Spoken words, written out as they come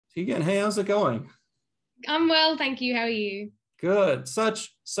Teagan, hey, how's it going? I'm well, thank you. How are you? Good. Such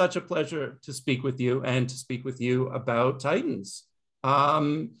a pleasure to speak with you and to speak with you about Titans.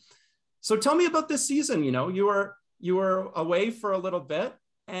 Um, so tell me about this season. You were away for a little bit,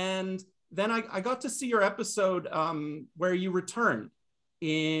 and then I got to see your episode where you returned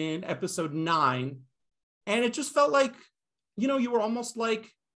in episode 9, and it just felt like you were almost like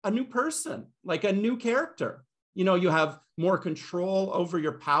a new person, like a new character. You have more control over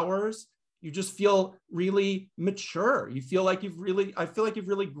your powers. You just feel really mature. You feel like I feel like you've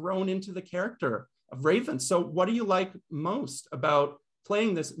really grown into the character of Raven. So what do you like most about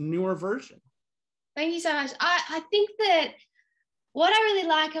playing this newer version? Thank you so much. I think that what I really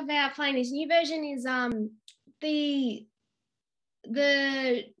like about playing this new version is the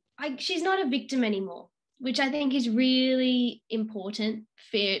she's not a victim anymore, which I think is really important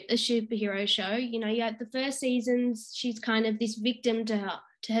for a superhero show. You have the first seasons, she's kind of this victim to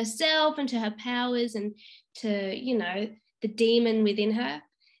herself and to her powers and to, the demon within her.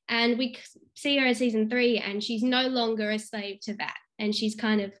 And we see her in season 3 and she's no longer a slave to that. And she's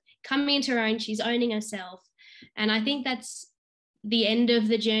kind of coming into her own, she's owning herself. And I think that's the end of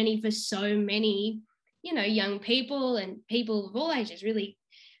the journey for so many, young people and people of all ages really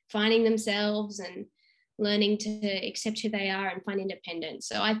finding themselves and learning to accept who they are and find independence.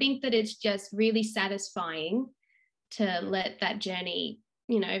 So I think that it's just really satisfying to let that journey,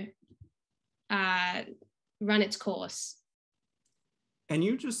 run its course. And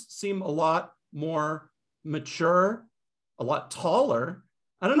you just seem a lot more mature, a lot taller.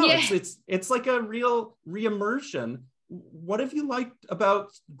 I don't know. Yeah. It's like a real reimmersion. What have you liked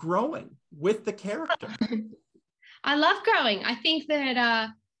about growing with the character? I love growing. I think that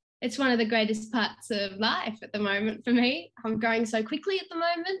it's one of the greatest parts of life at the moment for me. I'm growing so quickly at the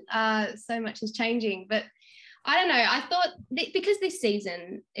moment. So much is changing. But I don't know. I thought because this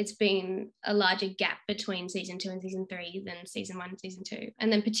season, it's been a larger gap between season 2 and season 3 than season 1 and season 2.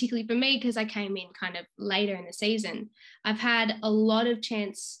 And then particularly for me, because I came in kind of later in the season, I've had a lot of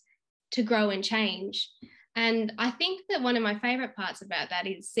chance to grow and change. And I think that one of my favorite parts about that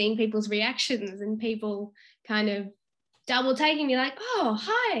is seeing people's reactions and people kind of double taking me like, oh,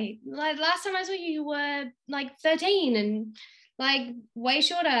 hi. Like last time I saw you, you were like 13 and like way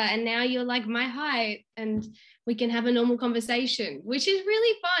shorter. And now you're like my height and we can have a normal conversation, which is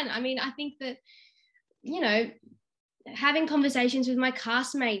really fun. I mean, I think that, having conversations with my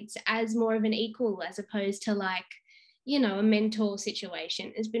castmates as more of an equal as opposed to like, a mentor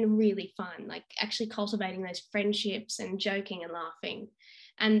situation has been really fun, like actually cultivating those friendships and joking and laughing.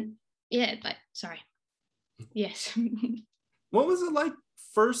 And yeah, like, sorry. Yes. What was it like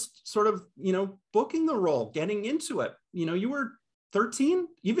first sort of, booking the role, getting into it? You were 13,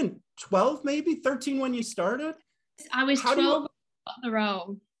 even 12, maybe 13 when you started? I was 12 when I got the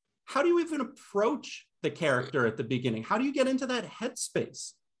role. How do you even approach the character at the beginning? How do you get into that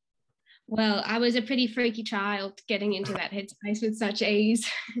headspace? Well, I was a pretty freaky child getting into that headspace with such ease.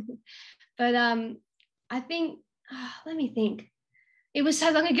 But I think, let me think. It was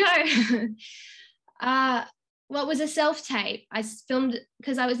so long ago. Well, it was a self-tape. I filmed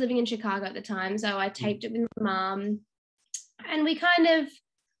because I was living in Chicago at the time. So I taped it with my mom. And we kind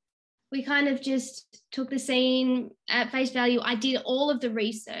of just took the scene at face value. I did all of the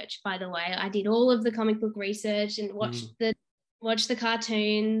research, by the way. I did all of the comic book research and watched the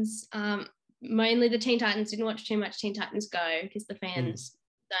cartoons. Mainly the Teen Titans. Didn't watch too much Teen Titans Go because the fans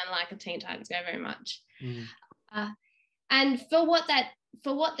don't like a Teen Titans Go very much. And for what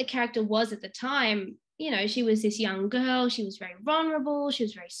the character was at the time, she was this young girl. She was very vulnerable. She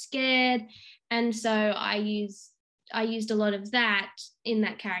was very scared, and so I used a lot of that in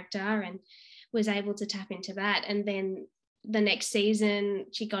that character and was able to tap into that. And then the next season,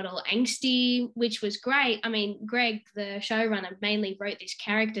 she got all angsty, which was great. I mean, Greg, the showrunner, mainly wrote this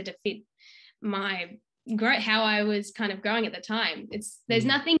character to fit how I was kind of growing at the time. There's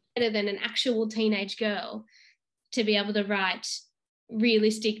nothing better than an actual teenage girl to be able to write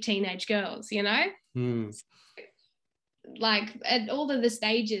realistic teenage girls, Like at all of the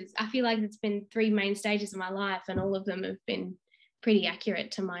stages, I feel like it's been 3 main stages of my life and all of them have been pretty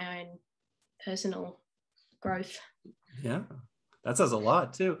accurate to my own personal growth. Yeah, that says a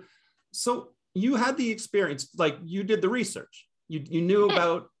lot too. So you had the experience, like you did the research. You knew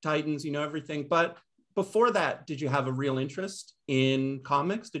about Titans, everything. But before that, did you have a real interest in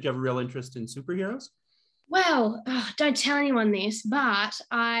comics? Did you have a real interest in superheroes? Well, don't tell anyone this, but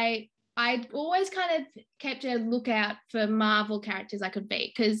I'd always kind of kept a lookout for Marvel characters I could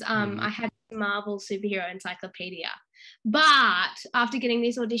be because I had a Marvel superhero encyclopedia. But after getting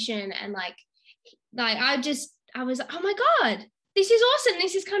this audition and like I was, oh my God, this is awesome.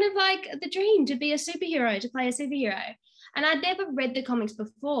 This is kind of like the dream, to be a superhero, to play a superhero. And I'd never read the comics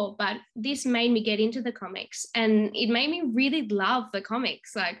before, but this made me get into the comics, and it made me really love the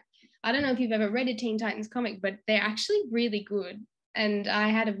comics. Like, I don't know if you've ever read a Teen Titans comic, but they're actually really good. And I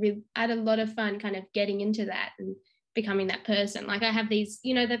had a lot of fun kind of getting into that and becoming that person. Like, I have these,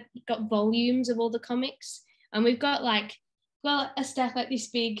 they've got volumes of all the comics, and we've got a stack like this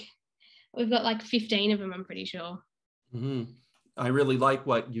big. We've got like 15 of them, I'm pretty sure. Mm-hmm. I really like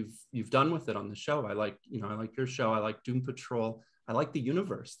what you've done with it on the show. I like your show. I like Doom Patrol. I like the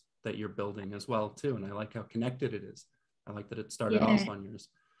universe that you're building as well too, and I like how connected it is. I like that it started off on yours.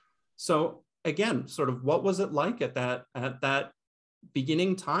 So again, sort of, what was it like at that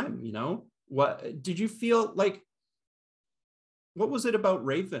beginning time? What did you feel like? What was it about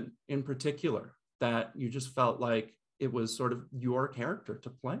Raven in particular that you just felt like it was sort of your character to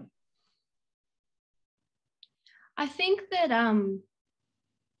play? I think that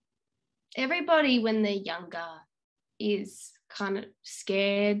everybody, when they're younger, is kind of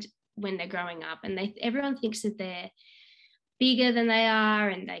scared when they're growing up, and everyone thinks that they're bigger than they are,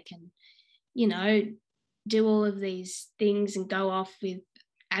 and they can, do all of these things and go off with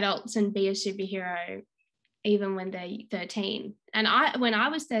adults and be a superhero, even when they're 13. And when I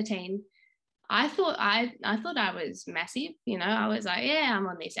was 13, I thought I was massive. I was like, yeah, I'm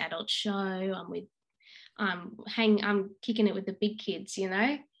on this adult show. I'm kicking it with the big kids,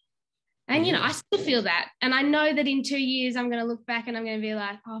 And, I still feel that. And I know that in 2 years, I'm going to look back and I'm going to be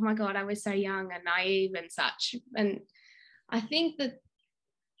like, oh my God, I was so young and naive and such. And I think that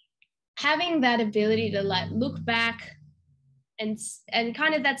having that ability to like look back and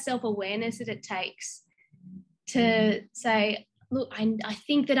kind of that self-awareness that it takes to say, look, I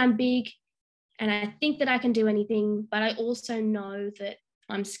think that I'm big and I think that I can do anything, but I also know that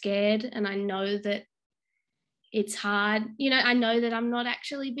I'm scared, and I know that it's hard. I know that I'm not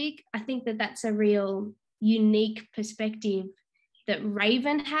actually big. I think that that's a real unique perspective that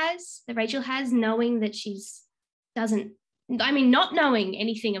Rachel has, knowing that not knowing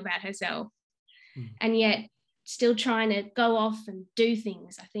anything about herself, and yet still trying to go off and do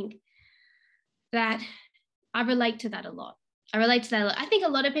things. I think that I relate to that a lot. I think a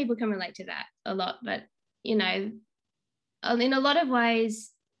lot of people can relate to that a lot, but, in a lot of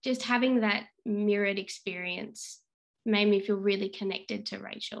ways, just having that mirrored experience made me feel really connected to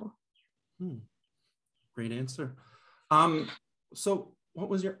Rachel. Great answer. So what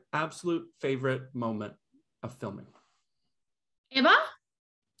was your absolute favorite moment of filming? Ever?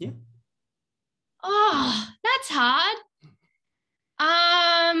 Yeah. Oh, that's hard.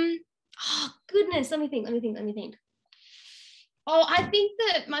 Oh, goodness. Let me think. Oh, I think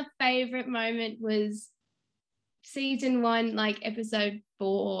that my favorite moment was season 1, like episode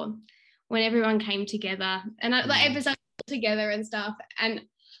 4, when everyone came together, and episode together and stuff. And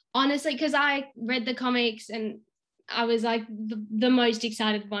honestly, because I read the comics, and I was like the most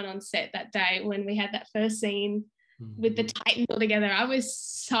excited one on set that day when we had that first scene with the Titans all together. I was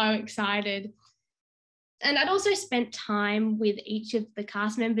so excited. And I'd also spent time with each of the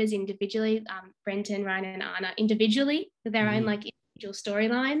cast members individually, Brenton, Ryan, and Anna individually, with their own like individual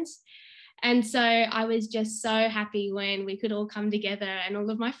storylines. And so I was just so happy when we could all come together and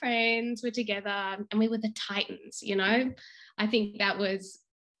all of my friends were together and we were the Titans, I think that was,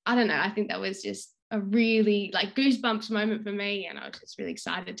 I think that was just a really like goosebumps moment for me, and I was just really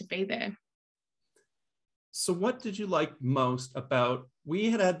excited to be there. So what did you like most about, we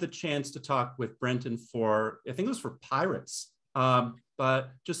had the chance to talk with Brenton for, I think it was for Pirates, but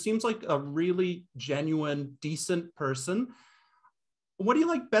just seems like a really genuine, decent person. What do you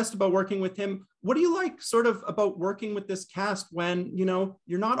like best about working with him? What do you like sort of about working with this cast when,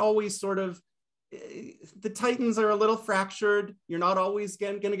 you're not always sort of, the Titans are a little fractured. You're not always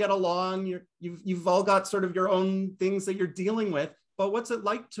going to get along. You've all got sort of your own things that you're dealing with. But what's it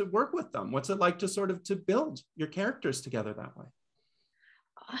like to work with them? What's it like to sort of to build your characters together that way?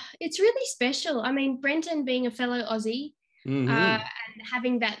 It's really special. I mean, Brenton being a fellow Aussie and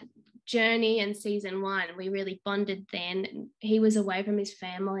having that journey in season 1, we really bonded then. He was away from his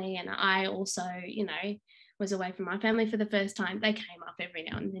family, and I also, was away from my family for the first time. They came up every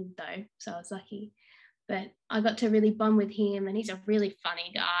now and then though, so I was lucky. But I got to really bond with him, and he's a really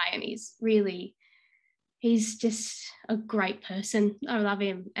funny guy, and he's just a great person. I love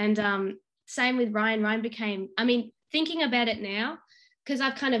him. And same with Ryan. Ryan became, thinking about it now, because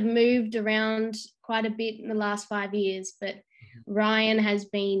I've kind of moved around quite a bit in the last 5 years, but Ryan has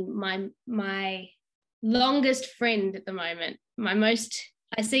been my longest friend at the moment.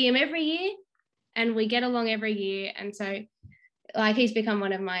 I see him every year and we get along every year. And so like he's become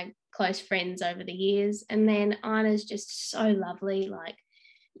one of my close friends over the years. And then Anna's just so lovely. Like,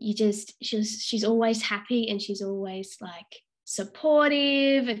 she's always happy, and she's always like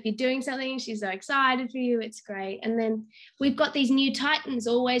supportive. If you're doing something, she's so excited for you. It's great. And then we've got these new Titans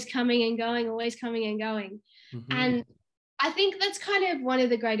always coming and going, always coming and going. Mm-hmm. And I think that's kind of one of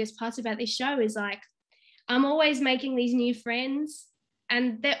the greatest parts about this show is like, I'm always making these new friends,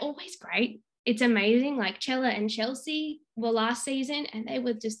 and they're always great. It's amazing. Like Chella and Chelsea were last season, and they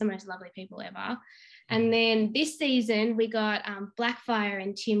were just the most lovely people ever. And then this season we got Blackfire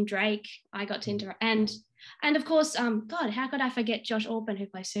and Tim Drake. I got to interact, and of course, God, how could I forget Josh Orpin, who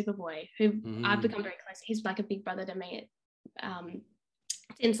plays Superboy, who I've become very close. He's like a big brother to me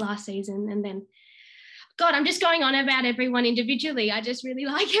since last season. And then, God, I'm just going on about everyone individually. I just really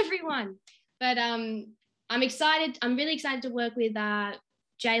like everyone. But I'm excited. I'm really excited to work with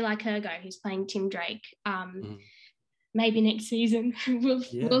Jay Lycurgo, who's playing Tim Drake. Maybe next season.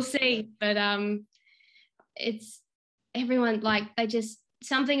 We'll see. But it's everyone, like, they just,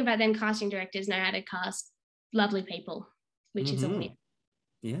 something about them casting directors know how to cast lovely people, which is a win.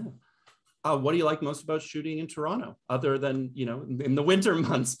 Yeah. What do you like most about shooting in Toronto, other than, you know, in the winter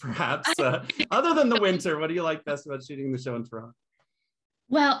months, perhaps? Other than the winter, what do you like best about shooting the show in Toronto?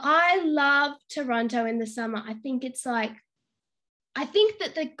 Well, I love Toronto in the summer. I think that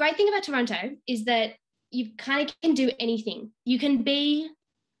the great thing about Toronto is that you kind of can do anything. You can be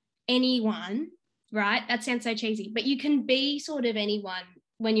anyone, right? That sounds so cheesy, but you can be sort of anyone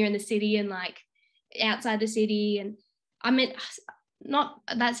when you're in the city and like outside the city. And I mean, not,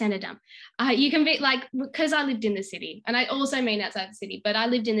 that sounded dumb. You can be like, because I lived in the city, and I also mean outside the city, but I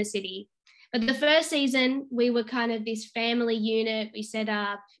lived in the city. But the first season, we were kind of this family unit. We set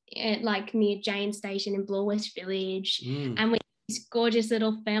up at like near Jane Station in Bloor West Village. And we this gorgeous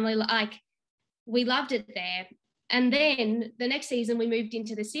little family, like we loved it there. And then the next season we moved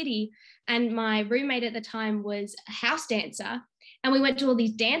into the city, and my roommate at the time was a house dancer, and we went to all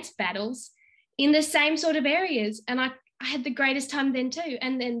these dance battles in the same sort of areas. And I had the greatest time then too.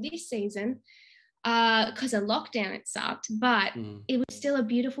 And then this season, because of lockdown, it sucked, but it was still a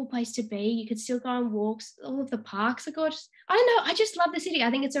beautiful place to be. You could still go on walks. All of the parks are gorgeous. I don't know. I just love the city.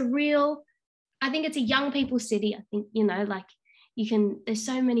 I think it's a young people's city. I think, you know, like there's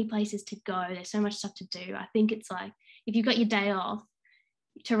so many places to go. There's so much stuff to do. I think it's like, if you've got your day off,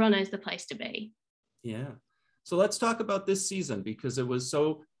 Toronto's the place to be. Yeah. So let's talk about this season, because it was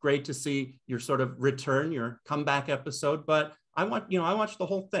so great to see your sort of return, your comeback episode. But I watched the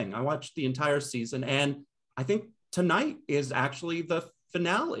whole thing. I watched the entire season, and I think tonight is actually the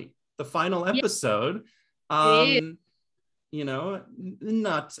finale, the final episode. You know,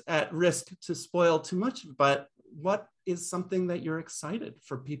 not at risk to spoil too much, but what is something that you're excited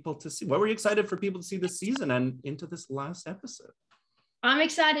for people to see? What were you excited for people to see this season and into this last episode? I'm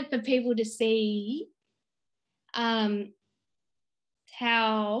excited for people to see how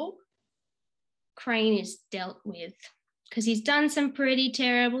Crane is dealt with, because he's done some pretty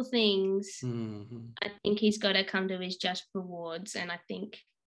terrible things. I think he's got to come to his just rewards, and I think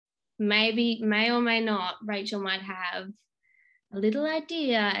maybe, may or may not, Rachel might have a little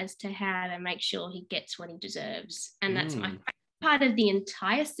idea as to how to make sure he gets what he deserves. And that's my favorite part of the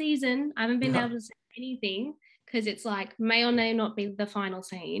entire season. I haven't been able to say anything, because it's like, may or may not be the final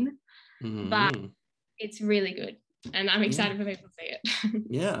scene, but it's really good. And I'm excited for people to see it.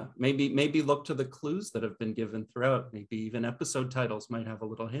 Yeah, maybe look to the clues that have been given throughout. Maybe even episode titles might have a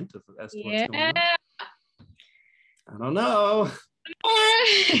little hint of as to what's going on. I don't know.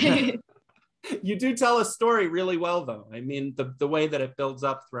 You do tell a story really well, though. I mean, the way that it builds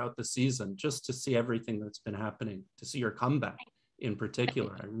up throughout the season, just to see everything that's been happening, to see your comeback in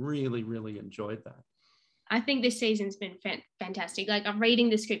particular, I really, really enjoyed that. I think this season's been fantastic. Like, I'm reading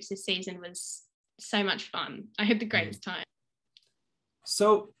the scripts this season was so much fun. I had the greatest time.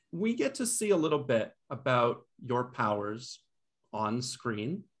 So we get to see a little bit about your powers on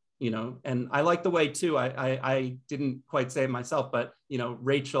screen, you know, and I like the way too, I didn't quite say it myself, but, you know,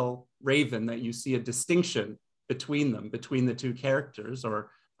 Rachel, Raven, that you see a distinction between them, between the two characters,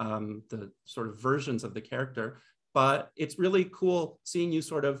 or the sort of versions of the character. But it's really cool seeing you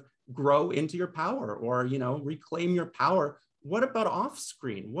sort of grow into your power, or, you know, reclaim your power. What about off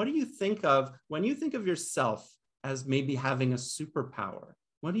screen? What do you think of when you think of yourself as maybe having a superpower?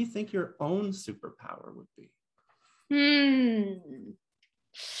 What do you think your own superpower would be?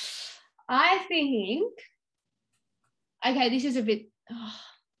 I think, okay, this is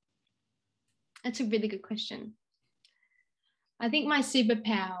that's a really good question. I think my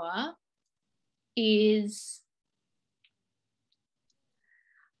superpower is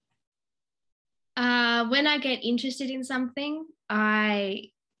when I get interested in something, I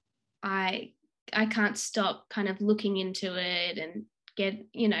I can't stop kind of looking into it and get,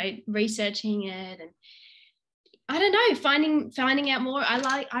 researching it, and I don't know, finding out more.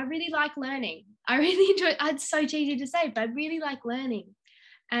 I really like learning. I really enjoy. It's so cheesy to say, but I really like learning,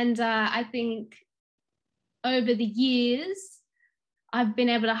 and I think over the years I've been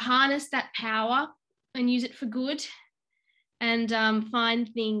able to harness that power and use it for good, and find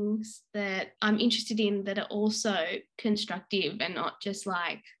things that I'm interested in that are also constructive and not just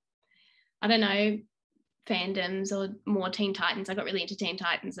like, I don't know, fandoms or more Teen Titans. I got really into Teen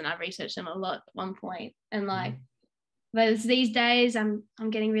Titans and I researched them a lot at one point. And like, but these days I'm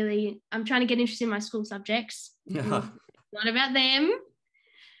trying to get interested in my school subjects. Yeah. Not about them.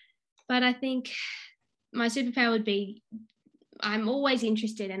 But I think my superpower would be, I'm always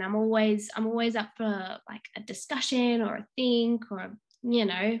interested, and I'm always up for like a discussion or a think or,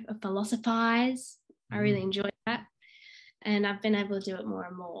 a philosophize. I really enjoy that. And I've been able to do it more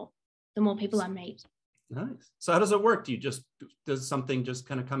and more the more people I meet. Nice. So how does it work? Does something just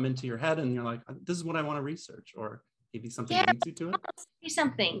kind of come into your head and you're like, this is what I want to research, or maybe something leads you to it? I'll see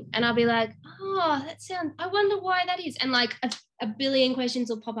something and I'll be like, oh, I wonder why that is. And like a billion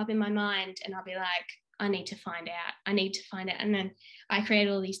questions will pop up in my mind and I'll be like, I need to find out. And then I create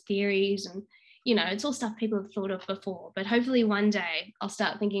all these theories and, it's all stuff people have thought of before. But hopefully one day I'll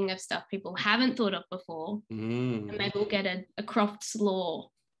start thinking of stuff people haven't thought of before. And maybe we'll get a Croft's law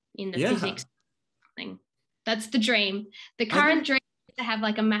in the physics thing. That's the dream. The current dream is to have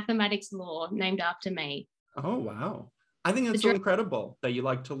like a mathematics law named after me. Oh, wow. I think it's so incredible that you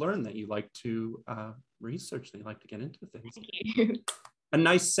like to learn, that you like to research, that you like to get into things. Thank you. A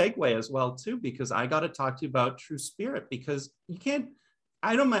nice segue as well, too, because I got to talk to you about True Spirit, because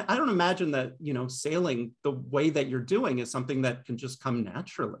I don't imagine that, sailing the way that you're doing is something that can just come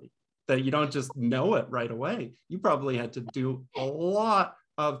naturally, that you don't just know it right away. You probably had to do a lot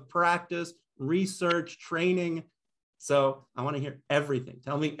of practice, research, training. So I want to hear everything.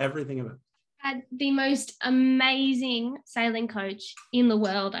 Tell me everything about it. I had the most amazing sailing coach in the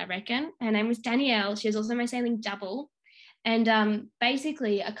world, I reckon. Her name was Danielle. She was also my sailing double. And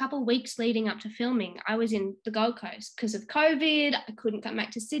basically a couple of weeks leading up to filming, I was in the Gold Coast because of COVID. I couldn't come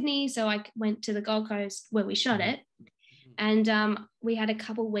back to Sydney. So I went to the Gold Coast where we shot it. And we had a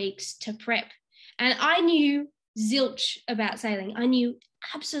couple of weeks to prep. And I knew zilch about sailing. I knew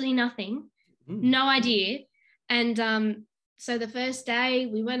absolutely nothing, no idea. And so the first day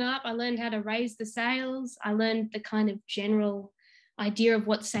we went up, I learned how to raise the sails. I learned the kind of general idea of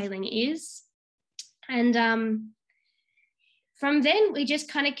what sailing is. And from then we just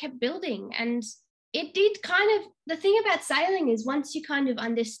kind of kept building, and it did kind of, the thing about sailing is once you kind of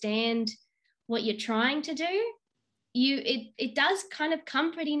understand what you're trying to do, it does kind of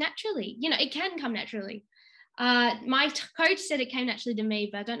come pretty naturally. It can come naturally. My coach said it came naturally to me,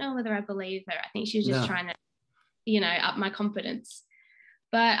 but I don't know whether I believe her. I think she was just trying to, up my confidence.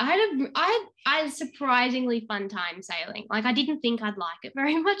 But I had a surprisingly fun time sailing. Like, I didn't think I'd like it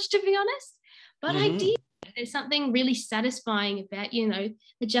very much, to be honest, but I did. There's something really satisfying about,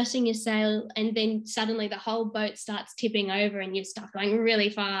 adjusting your sail, and then suddenly the whole boat starts tipping over and you start going really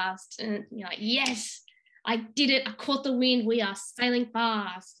fast. And you're like, yes, I did it. I caught the wind. We are sailing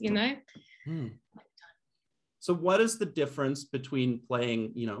fast, So what is the difference between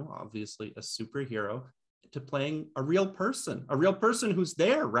playing, obviously a superhero, to playing a real person who's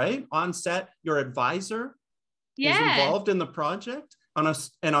there, right? On set, your advisor is involved in the project,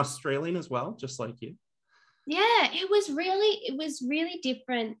 an Australian as well, just like you. Yeah, it was really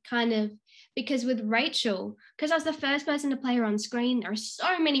different, kind of, because with Rachel, because I was the first person to play her on screen, there are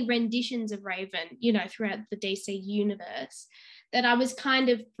so many renditions of Raven, throughout the DC universe, that I was kind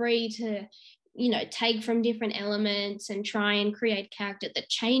of free to, take from different elements and try and create a character that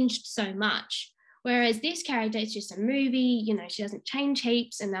changed so much. Whereas this character, it's just a movie, she doesn't change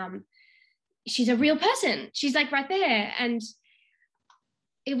heaps, and she's a real person. She's like right there. And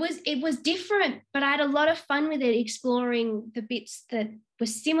it was different, but I had a lot of fun with it, exploring the bits that were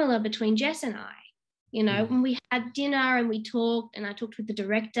similar between Jess and I. When we had dinner and we talked, and I talked with the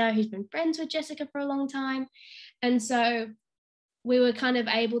director who's been friends with Jessica for a long time. And so we were kind of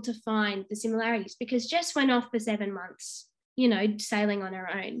able to find the similarities, because Jess went off for 7 months, sailing on her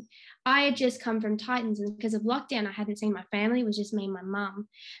own. I had just come from Titans, and because of lockdown, I hadn't seen my family. It was just me and my mum.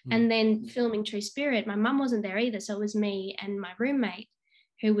 And then filming True Spirit, my mum wasn't there either. So it was me and my roommate,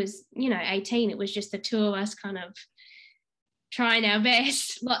 who was, 18. It was just the two of us kind of trying our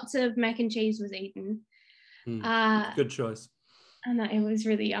best. Lots of mac and cheese was eaten. Good choice. I know, it was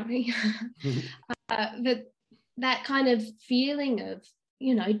really yummy. But that kind of feeling of,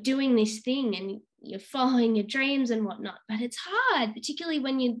 doing this thing, and you're following your dreams and whatnot, but it's hard, particularly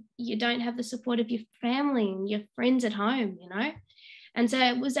when you don't have the support of your family and your friends at home, you know. And so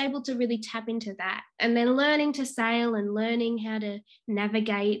I was able to really tap into that, and then learning to sail and learning how to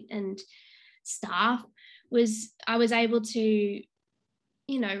navigate and stuff I was able to,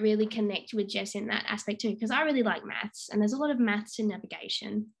 you know, really connect with Jess in that aspect too, because I really like maths, and there's a lot of maths in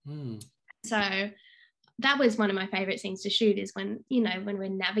navigation. So that was one of my favorite things to shoot, is when, you know, when we're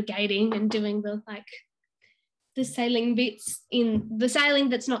navigating and doing the sailing bits, in the sailing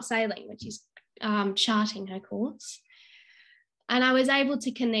that's not sailing, which is charting her course. And I was able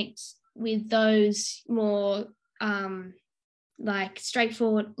to connect with those more like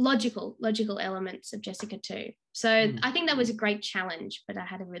straightforward, logical elements of Jessica too. So I think that was a great challenge, but I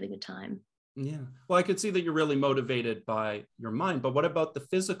had a really good time. Yeah. Well, I could see that you're really motivated by your mind, but what about the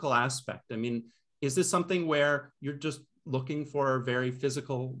physical aspect? I mean, is this something where you're just looking for very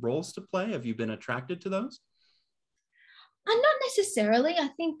physical roles to play? Have you been attracted to those? Not necessarily. I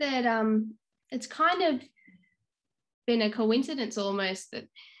think that it's kind of been a coincidence almost that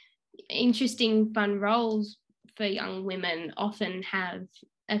interesting, fun roles for young women often have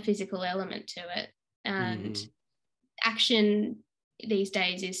a physical element to it. And action these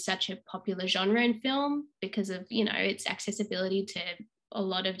days is such a popular genre in film because of, you know, its accessibility to a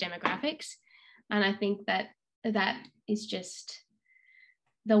lot of demographics. And I think that is just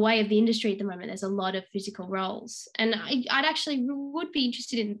the way of the industry at the moment. There's a lot of physical roles, and I'd actually would be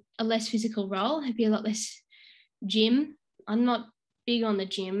interested in a less physical role. It'd be a lot less gym. I'm not big on the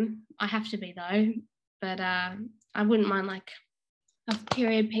gym. I have to be though, but I wouldn't mind like a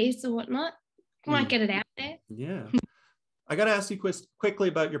period piece or whatnot. Might get it out there. Yeah. I got to ask you quickly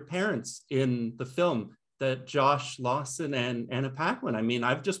about your parents in the film, that Josh Lawson and Anna Paquin. I mean,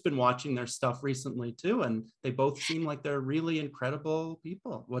 I've just been watching their stuff recently too, and they both seem like they're really incredible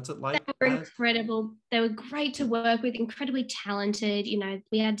people. What's it like? They were incredible. They were great to work with, incredibly talented. You know,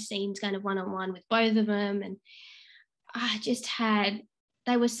 we had scenes kind of one-on-one with both of them, and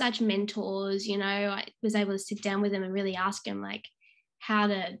they were such mentors. You know, I was able to sit down with them and really ask them like how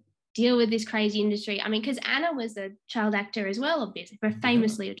to deal with this crazy industry. I mean, because Anna was a child actor as well, obviously, but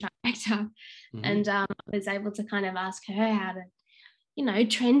famously a child actor. And I was able to kind of ask her how to, you know,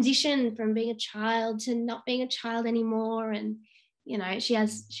 transition from being a child to not being a child anymore. And, you know,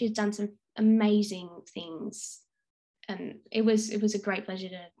 she's done some amazing things. And it was a great pleasure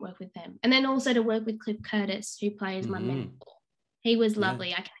to work with them. And then also to work with Cliff Curtis, who plays my mentor. He was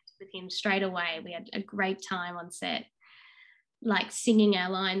lovely. I connected with him straight away. We had a great time on set, like singing our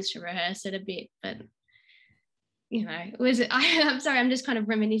lines to rehearse it a bit. But, you know, I'm sorry, I'm just kind of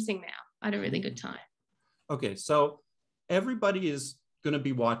reminiscing now. I had a really good time. Okay, so everybody is going to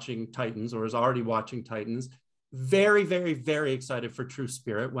be watching Titans, or is already watching Titans. Very, very, very excited for True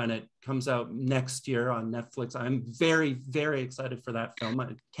Spirit when it comes out next year on Netflix. I'm very, very excited for that film.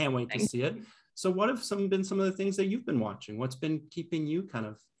 I can't wait to see it. So what have been some of the things that you've been watching? What's been keeping you kind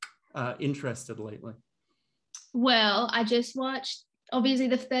of interested lately? Well, I just watched, obviously,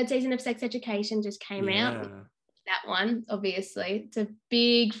 the third season of Sex Education just came out. That one, obviously, it's a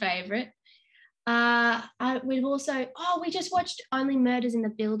big favorite. We just watched Only Murders in the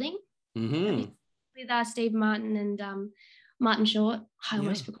Building with Steve Martin and Martin Short. I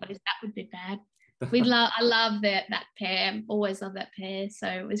almost forgot that would be bad. I love that pair. Always love that pair. So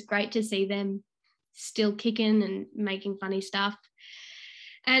it was great to see them still kicking and making funny stuff.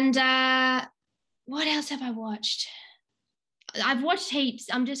 And what else have I watched? I've watched heaps.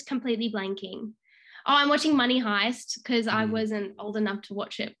 I'm just completely blanking. Oh, I'm watching Money Heist because I wasn't old enough to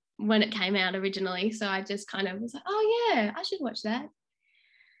watch it when it came out originally. So I just kind of was like, oh yeah, I should watch that.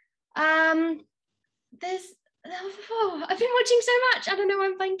 I've been watching so much. I don't know why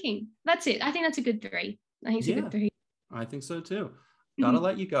I'm blanking. That's it. I think that's a good 3. I think it's a good 3. I think so too. Gotta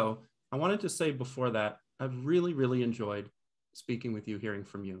let you go. I wanted to say before that, I've really, really enjoyed speaking with you, hearing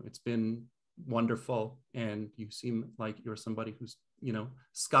from you. It's been wonderful. And you seem like you're somebody who's, you know,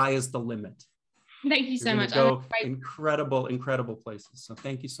 sky is the limit. Thank you so much. Go incredible places. So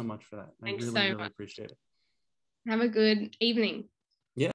thank you so much for that. Thanks I really, really appreciate it. Have a good evening.